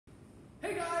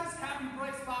guys, happy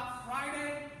Bright Spot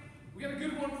Friday. We got a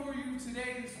good one for you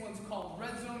today. This one's called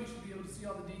Red Zone. You should be able to see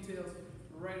all the details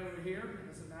right over here.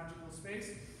 It's a magical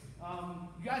space.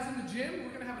 You guys in the gym,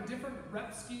 we're gonna have a different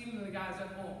rep scheme than the guys at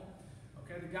home.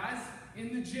 Okay, the guys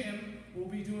in the gym will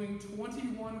be doing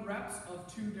 21 reps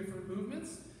of 2 different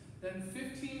movements, then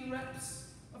 15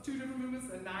 reps of 2 different movements,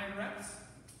 then 9 reps,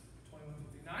 21,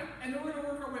 59, and then we're gonna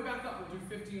work our way back up. We'll do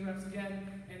 15 reps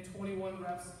again and 21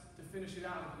 reps to finish it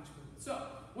out with each movement. So,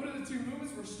 what are the 2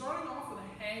 movements? We're starting off with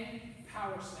a hang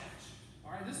power snatch.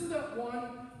 All right, this is the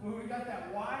one where we got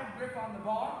that wide grip on the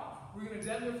bar. We're going to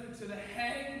deadlift to the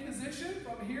hang position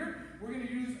from here. We're going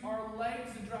to use our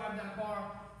legs to drive that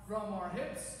bar from our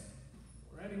hips,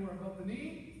 or anywhere above the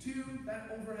knee, to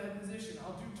that overhead position.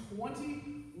 I'll do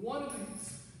 21 of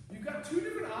these. You've got 2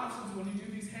 different options when you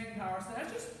do these hang power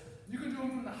snatches. You can do them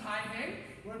from the high hang,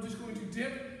 where I'm just going to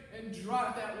dip and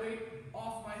drive that weight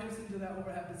off my hips into that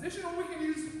overhead position, or we can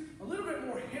use a little bit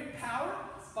more hip power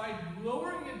by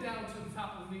lowering it down to the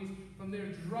top of the knees. From there,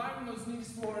 driving those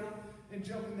knees forward and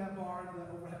jumping that bar into that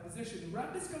overhead position. The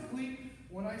rep is complete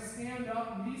when I stand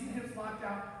up, knees and hips locked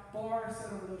out, bar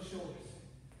set over those shoulders.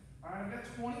 All right, I've got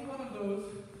 21 of those.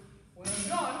 When I'm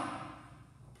done,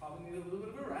 I'll probably need a little bit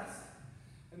of a rest.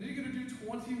 And then you're going to do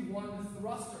 21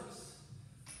 thrusters.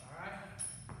 All right,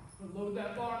 load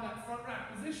that bar in that front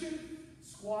rack position,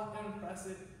 squat and press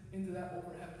it into that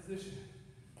overhead position.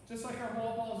 Just like our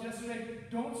wall balls yesterday,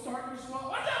 don't start your squat.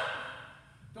 Watch out!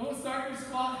 Don't start your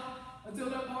squat until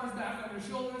that bar is back on your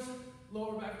shoulders.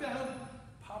 Lower back down,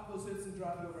 pop those hips and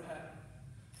drive it overhead.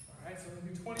 All right, so we're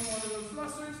going to do 21 of those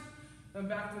thrusters. Then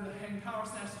back to the hang power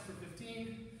snatches for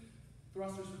 15,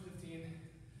 thrusters for 15,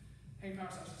 hang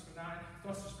power snatches for 9,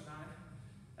 thrusters for 9.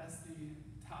 That's the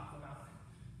top of the mountain.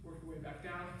 Work your way back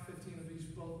down, 15 of these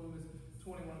both movements,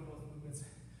 21 of both movements.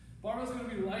 Barbell's going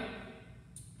to be light.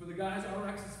 For the guys, our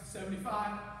RX is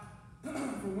 75. For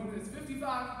women, it's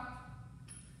 55.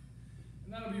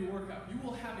 And that'll be your workout. You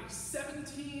will have a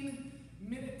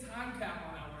 17-minute time cap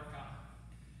on that workout.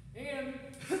 And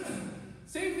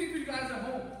same thing for you guys at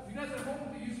home. You guys at home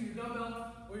will be using your dumbbell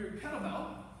or your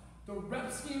kettlebell. The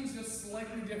rep scheme is just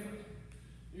slightly different.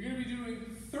 You're going to be doing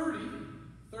 30,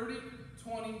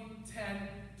 20, 10,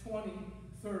 20,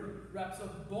 30 reps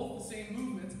of both the same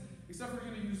movements, except we're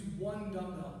going to use one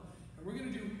dumbbell. And we're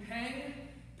going to do hang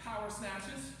power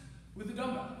snatches with the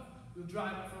dumbbell. We'll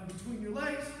drive it from between your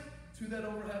legs to that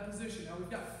overhead position. Now we've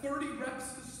got 30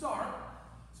 reps to start,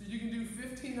 so you can do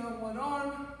 15 on one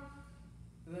arm,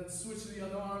 and then switch to the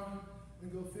other arm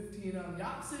and go 15 on the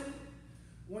opposite.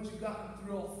 Once you've gotten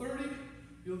through all 30,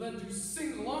 you'll then do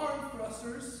single arm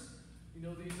thrusters. You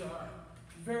know these are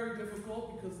very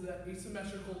difficult because of that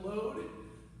asymmetrical load,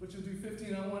 but you'll do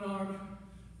 15 on one arm,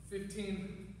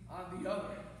 15 on the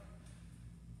other.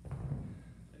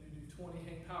 Then you do 20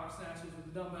 hang power snatches with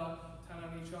the dumbbell, 10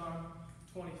 on each arm,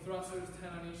 20 thrusters, 10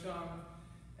 on each arm,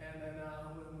 and then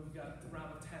we've got the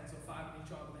round of 10, so 5 on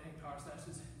each arm with the hang power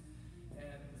snatches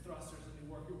and the thrusters, and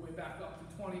you work your way back up to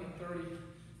 20 and 30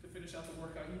 to finish out the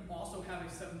workout. You also have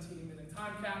a 17-minute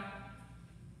time cap.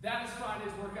 That is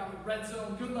Friday's workout with Red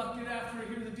Zone. Good luck, get after it.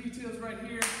 Here are the details right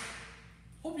here.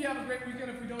 Hope you have a great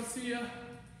weekend if we don't see you.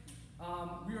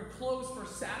 We are closed for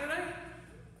Saturday,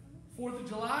 4th of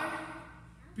July.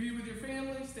 Be with your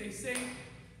family, stay safe,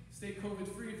 stay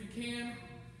COVID-free if you can,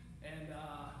 and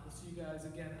we'll see you guys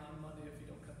again on Monday if you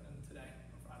don't come in today,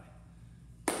 on Friday.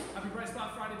 Happy Bright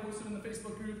Spot Friday, posted in the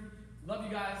Facebook group. Love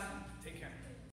you guys. Take care.